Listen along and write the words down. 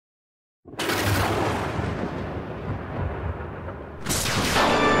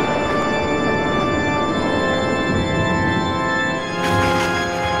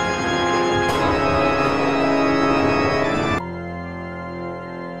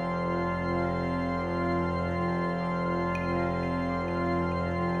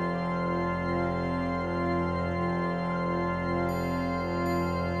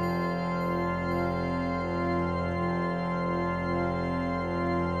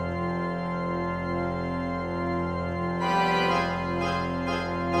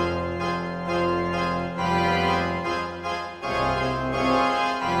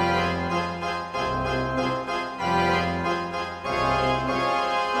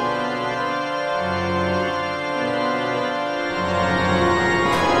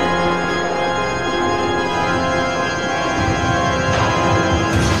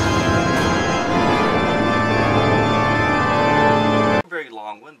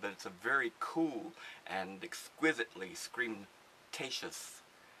but it's a very cool and exquisitely screamtatious,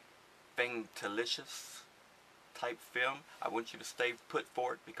 fangtalicious type film. I want you to stay put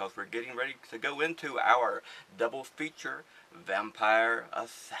for it because we're getting ready to go into our double feature, Vampire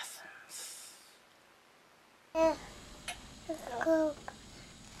Assassins.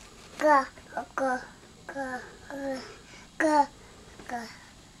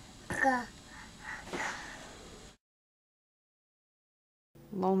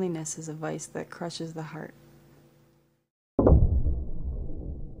 Loneliness is a vice that crushes the heart.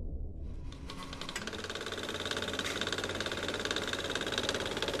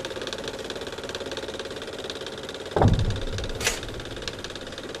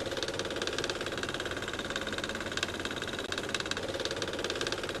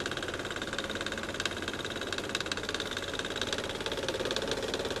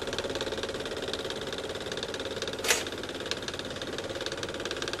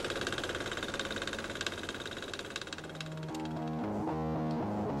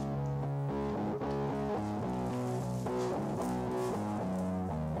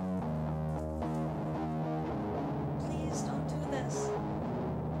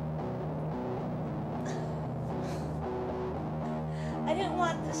 I didn't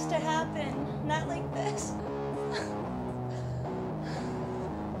want this to happen. Not like this.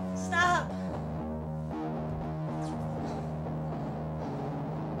 Stop.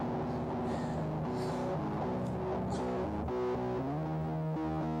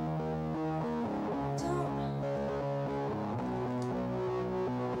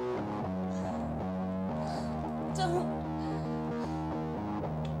 Don't.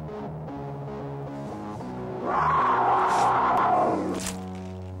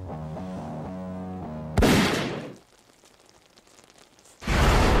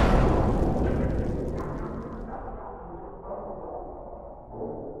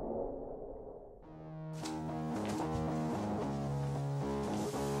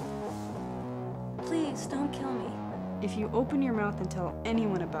 Please, don't kill me. If you open your mouth and tell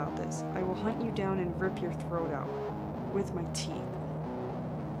anyone about this, I will hunt you down and rip your throat out with my teeth.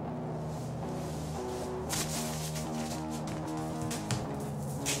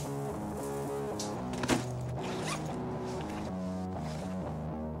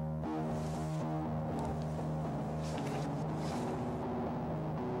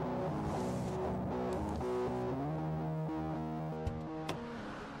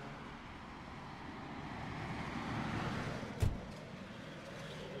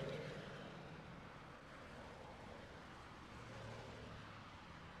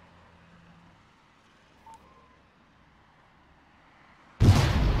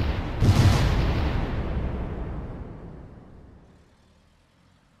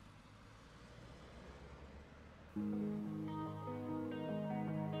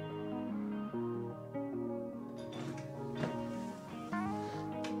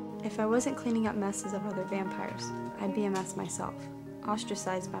 If I wasn't cleaning up messes of other vampires, I'd be a mess myself,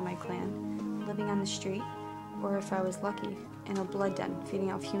 ostracized by my clan, living on the street, or if I was lucky, in a blood den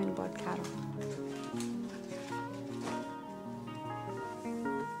feeding off human blood cattle.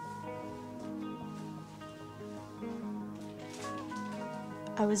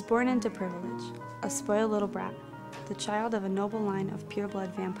 I was born into privilege, a spoiled little brat, the child of a noble line of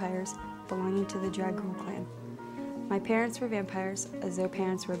pure-blood vampires belonging to the Dragoon clan. My parents were vampires, as their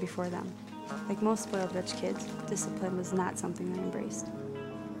parents were before them. Like most spoiled rich kids, discipline was not something I embraced.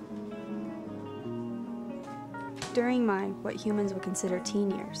 During my, what humans would consider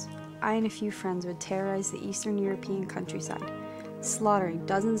teen years, I and a few friends would terrorize the Eastern European countryside, slaughtering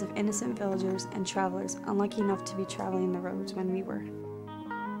dozens of innocent villagers and travelers unlucky enough to be traveling the roads when we were.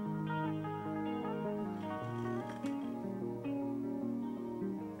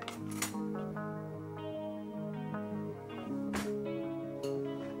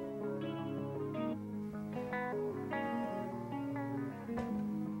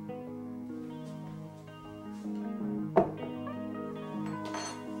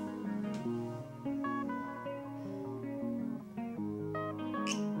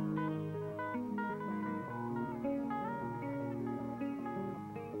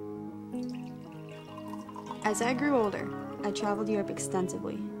 As I grew older, I traveled Europe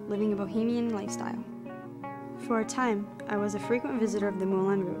extensively, living a bohemian lifestyle. For a time, I was a frequent visitor of the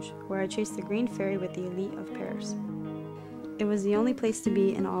Moulin Rouge, where I chased the green ferry with the elite of Paris. It was the only place to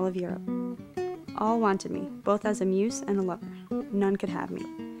be in all of Europe. All wanted me, both as a muse and a lover. None could have me.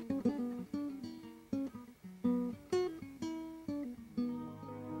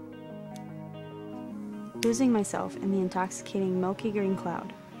 Losing myself in the intoxicating milky green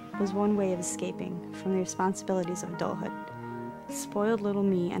cloud was one way of escaping from the responsibilities of adulthood. Spoiled little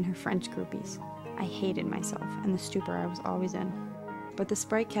me and her French groupies. I hated myself and the stupor I was always in. But the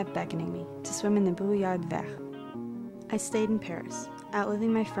sprite kept beckoning me to swim in the bouillard vert. I stayed in Paris,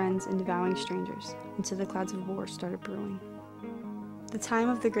 outliving my friends and devouring strangers, until the clouds of war started brewing. The time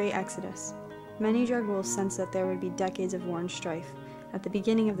of the Great Exodus. Many drug wolves sensed that there would be decades of war and strife at the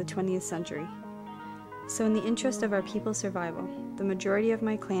beginning of the 20th century. So in the interest of our people's survival, the majority of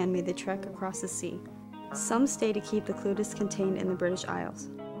my clan made the trek across the sea. Some stayed to keep the Clutis contained in the British Isles.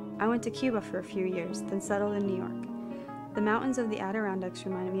 I went to Cuba for a few years, then settled in New York. The mountains of the Adirondacks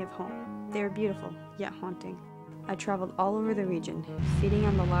reminded me of home. They were beautiful, yet haunting. I traveled all over the region, feeding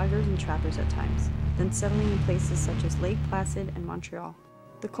on the loggers and trappers at times, then settling in places such as Lake Placid and Montreal.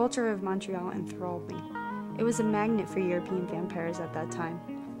 The culture of Montreal enthralled me. It was a magnet for European vampires at that time.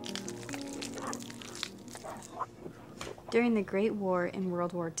 During the Great War in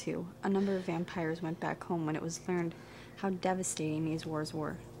World War II, a number of vampires went back home when it was learned how devastating these wars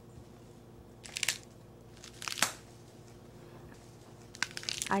were.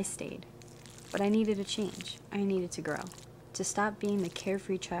 I stayed, but I needed a change. I needed to grow, to stop being the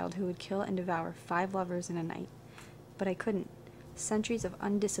carefree child who would kill and devour 5 lovers in a night. But I couldn't. Centuries of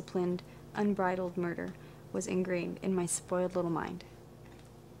undisciplined, unbridled murder was ingrained in my spoiled little mind.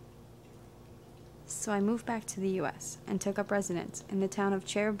 So I moved back to the U.S. and took up residence in the town of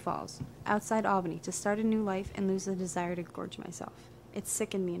Cherub Falls, outside Albany, to start a new life and lose the desire to gorge myself. It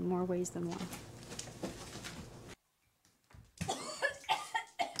sickened me in more ways than one.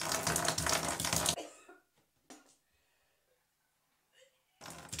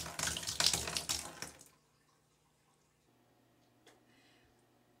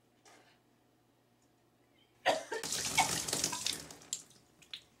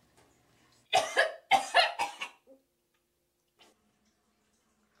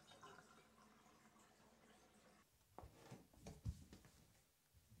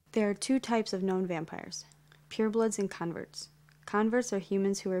 There are 2 types of known vampires, purebloods and converts. Converts are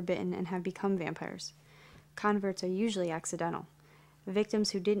humans who are bitten and have become vampires. Converts are usually accidental,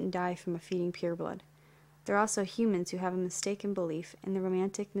 victims who didn't die from a feeding pureblood. They're also humans who have a mistaken belief in the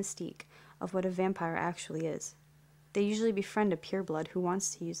romantic mystique of what a vampire actually is. They usually befriend a pureblood who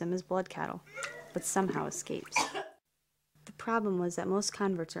wants to use them as blood cattle, but somehow escapes. The problem was that most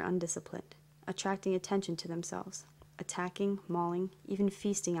converts are undisciplined, attracting attention to themselves, attacking, mauling, even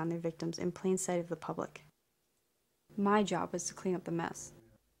feasting on their victims in plain sight of the public. My job was to clean up the mess.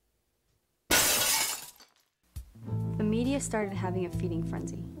 The media started having a feeding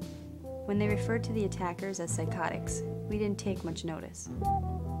frenzy. When they referred to the attackers as psychotics, we didn't take much notice.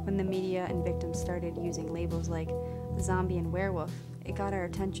 When the media and victims started using labels like zombie and werewolf, it got our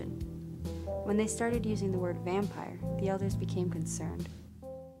attention. When they started using the word vampire, the elders became concerned.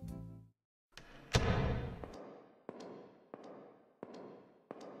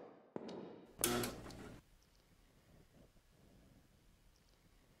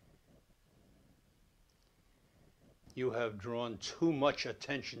 You have drawn too much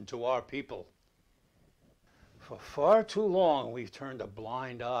attention to our people. For far too long, we've turned a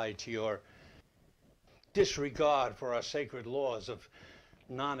blind eye to your disregard for our sacred laws of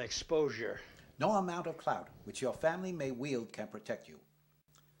non-exposure. No amount of clout which your family may wield can protect you.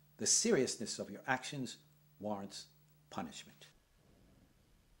 The seriousness of your actions warrants punishment.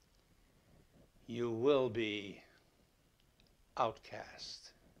 You will be outcast.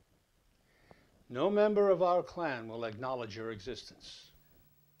 No member of our clan will acknowledge your existence.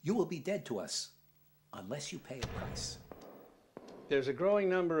 You will be dead to us unless you pay a price. There's a growing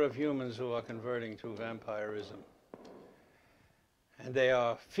number of humans who are converting to vampirism. And they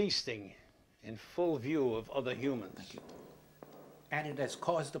are feasting in full view of other humans. Thank you. And it has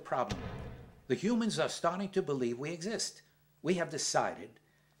caused a problem. The humans are starting to believe we exist. We have decided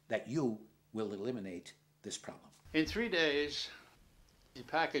that you will eliminate this problem. In 3 days, the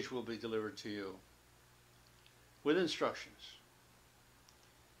package will be delivered to you with instructions.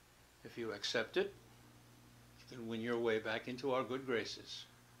 If you accept it, you can win your way back into our good graces.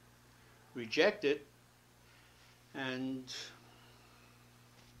 Reject it, and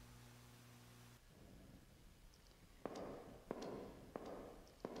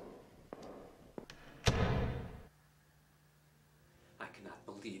I cannot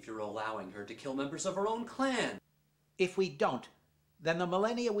believe you're allowing her to kill members of her own clan. If we don't, then the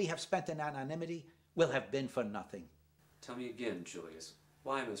millennia we have spent in anonymity will have been for nothing. Tell me again, Julius,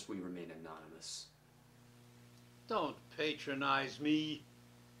 why must we remain anonymous? don't patronize me.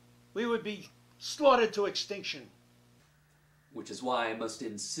 We would be slaughtered to extinction. Which is why I must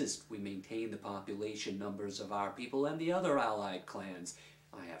insist we maintain the population numbers of our people and the other allied clans.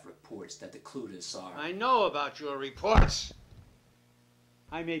 I have reports that the Clutis are... I know about your reports.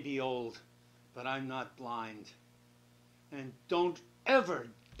 I may be old, but I'm not blind. And don't ever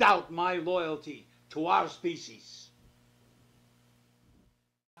doubt my loyalty to our species.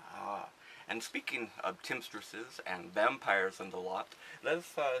 And speaking of temptresses and vampires and the lot,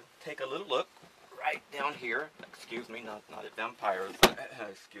 let's take a little look right down here. Excuse me, not at vampires.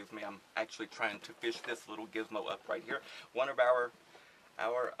 Excuse me, I'm actually trying to fish this little gizmo up right here. One of our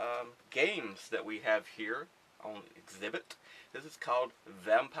games that we have here on exhibit. This is called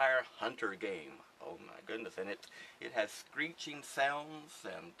Vampire Hunter Game. Oh my goodness, and it has screeching sounds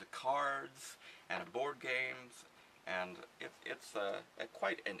and the cards and board games, and it's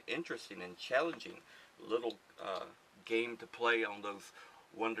quite an interesting and challenging little game to play on those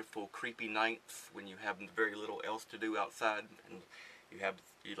wonderful creepy nights when you have very little else to do outside and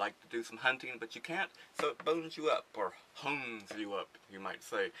you like to do some hunting, but you can't, so it bones you up, or hones you up, you might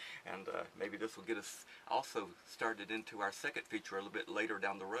say. And maybe this will get us also started into our second feature a little bit later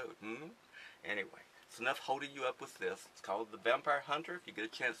down the road. Anyway, it's enough holding you up with this. It's called the Vampire Hunter. If you get a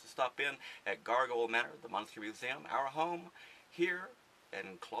chance to stop in at Gargoyle Manor, the Monster Museum, our home here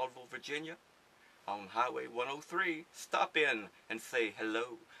in Claudeville, Virginia, on Highway 103, stop in and say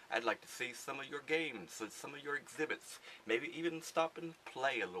hello. I'd like to see some of your games, some of your exhibits. Maybe even stop and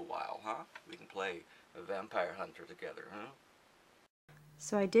play a little while, huh? We can play a Vampire Hunter together, huh?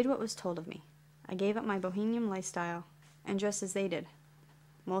 So I did what was told of me. I gave up my bohemian lifestyle and dressed as they did,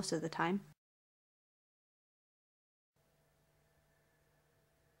 most of the time.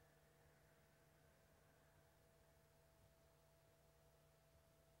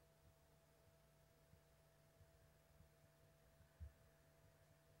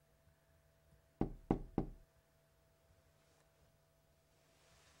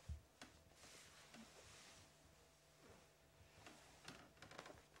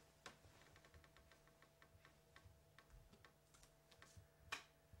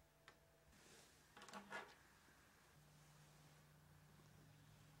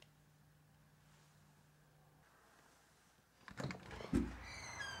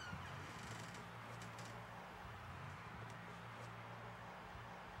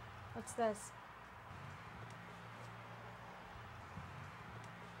 What's this?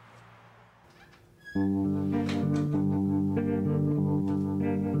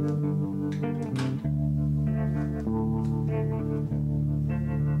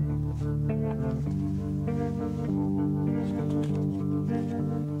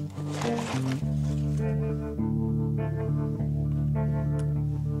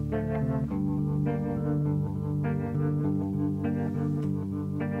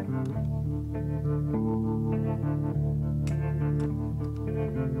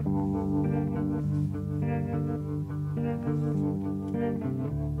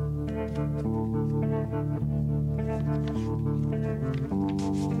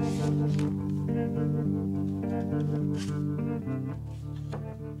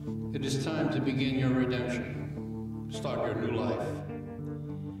 It is time to begin your redemption. Start your new life.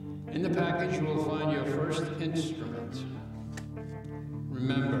 In the package, you will find your first instrument.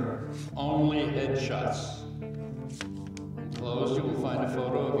 Remember, only headshots. Enclosed, you will find a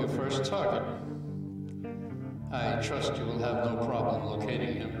photo of your first target. I trust you will have no problem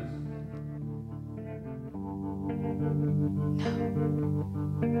locating him.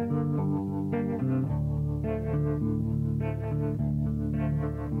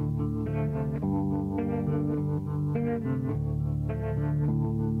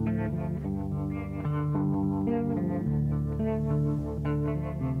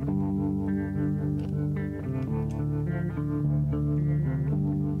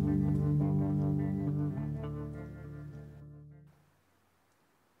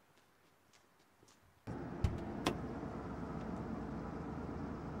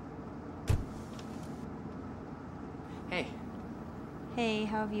 Hey. Hey,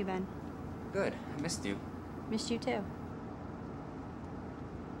 how have you been? Good. I missed you. Missed you too.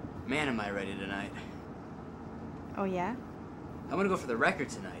 Man, am I ready tonight. Oh yeah? I'm gonna go for the record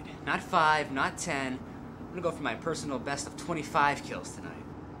tonight. Not 5, not 10. I'm gonna go for my personal best of 25 kills tonight.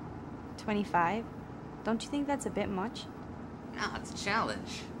 25? Don't you think that's a bit much? Nah, it's a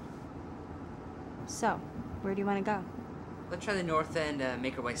challenge. So, where do you want to go? Let's try the north end,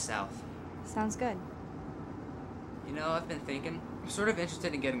 make our way south. Sounds good. You know, I've been thinking, I'm sort of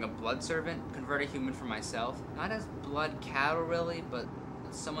interested in getting a blood servant, convert a human for myself. Not as blood cattle, really, but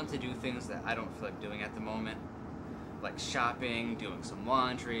someone to do things that I don't feel like doing at the moment. Like shopping, doing some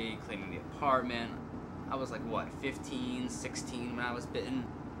laundry, cleaning the apartment. I was like, what, 15, 16 when I was bitten?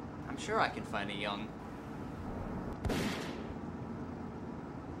 I'm sure I can find a young...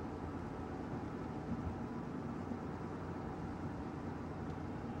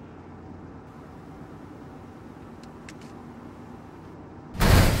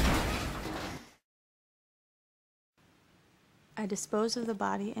 I disposed of the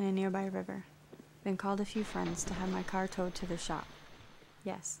body in a nearby river, then called a few friends to have my car towed to their shop.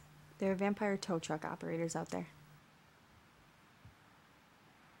 Yes, there are vampire tow truck operators out there.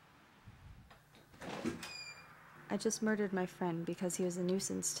 I just murdered my friend because he was a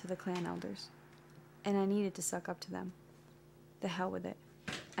nuisance to the clan elders, and I needed to suck up to them. The hell with it.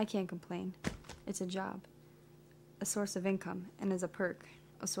 I can't complain. It's a job, a source of income, and as a perk,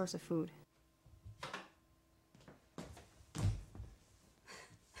 a source of food.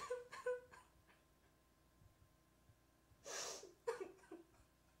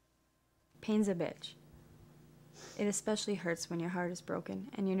 Pain's a bitch. It especially hurts when your heart is broken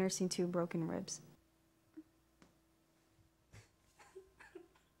and you're nursing 2 broken ribs.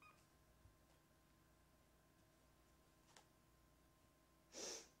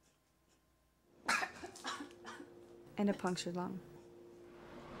 And a punctured lung.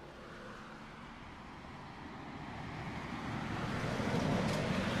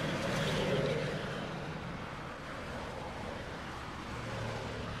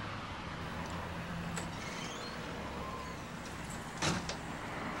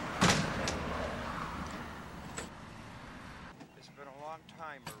 It's been a long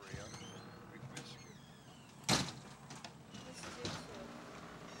time, Maria. We've missed you. Missed you too.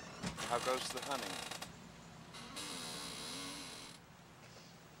 How goes the hunting?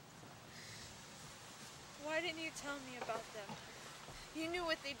 Why didn't you tell me about them? You knew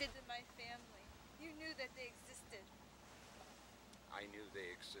what they did to my family. You knew that they existed. I knew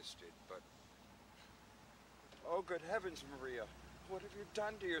they existed, but... Oh, good heavens, Maria. What have you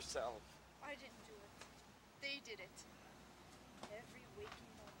done to yourself? I didn't do it. They did it. Every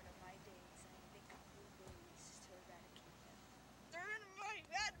waking moment of my days, I think of new ways to eradicate them. They're in my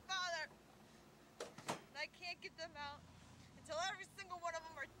head, Father! And I can't get them out until every single one of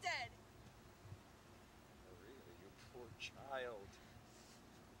them are dead. Maria, you poor child.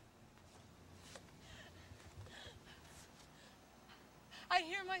 I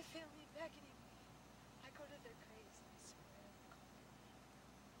hear my family beckoning me. I go to their graves and I swear they'll call me.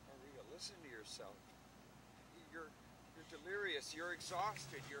 Maria, listen to yourself. You're delirious. You're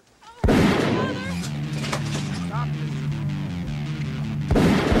exhausted. You're... Oh, Father! Stop this.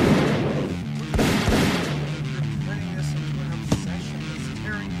 You're turning this into an obsession that's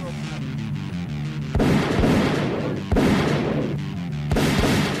tearing you apart.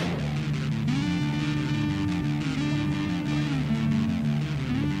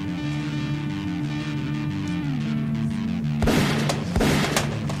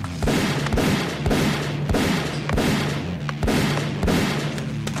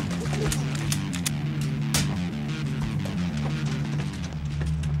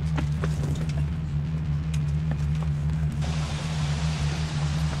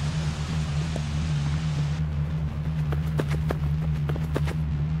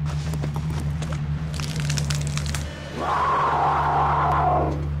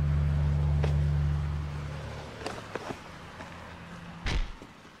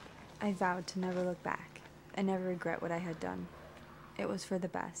 I vowed to never look back and never regret what I had done. It was for the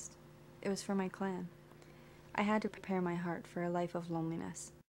best. It was for my clan. I had to prepare my heart for a life of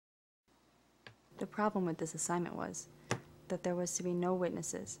loneliness. The problem with this assignment was that there was to be no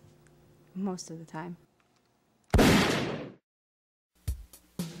witnesses, most of the time.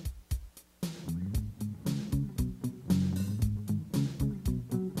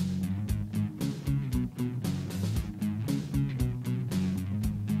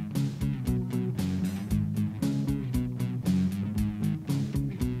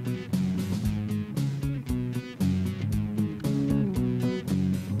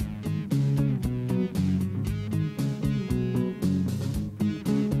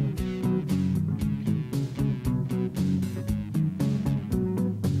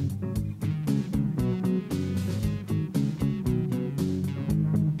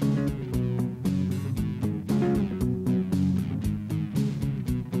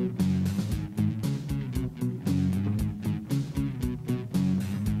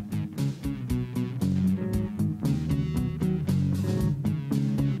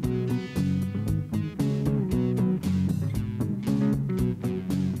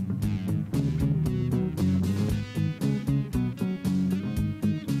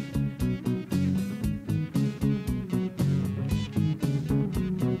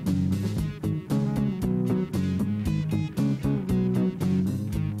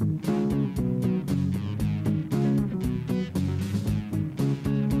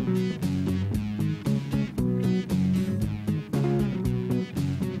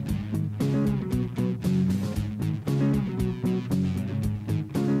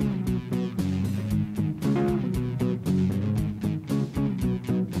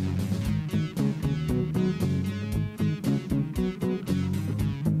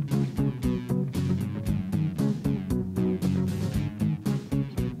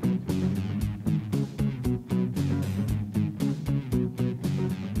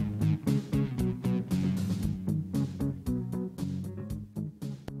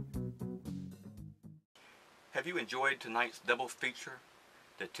 Have you enjoyed tonight's double feature,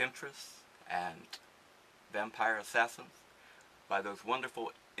 The Temptress and Vampire Assassins, by those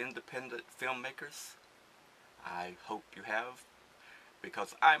wonderful independent filmmakers? I hope you have,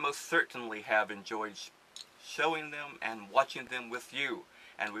 because I most certainly have enjoyed showing them and watching them with you.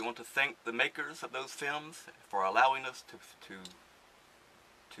 And we want to thank the makers of those films for allowing us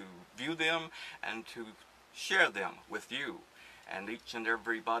to view them and to share them with you and each and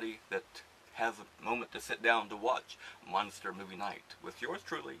everybody that has a moment to sit down to watch Monster Movie Night with yours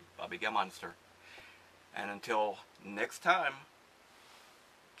truly, Bobby Gammonster. And until next time,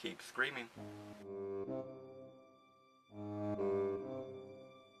 keep screaming.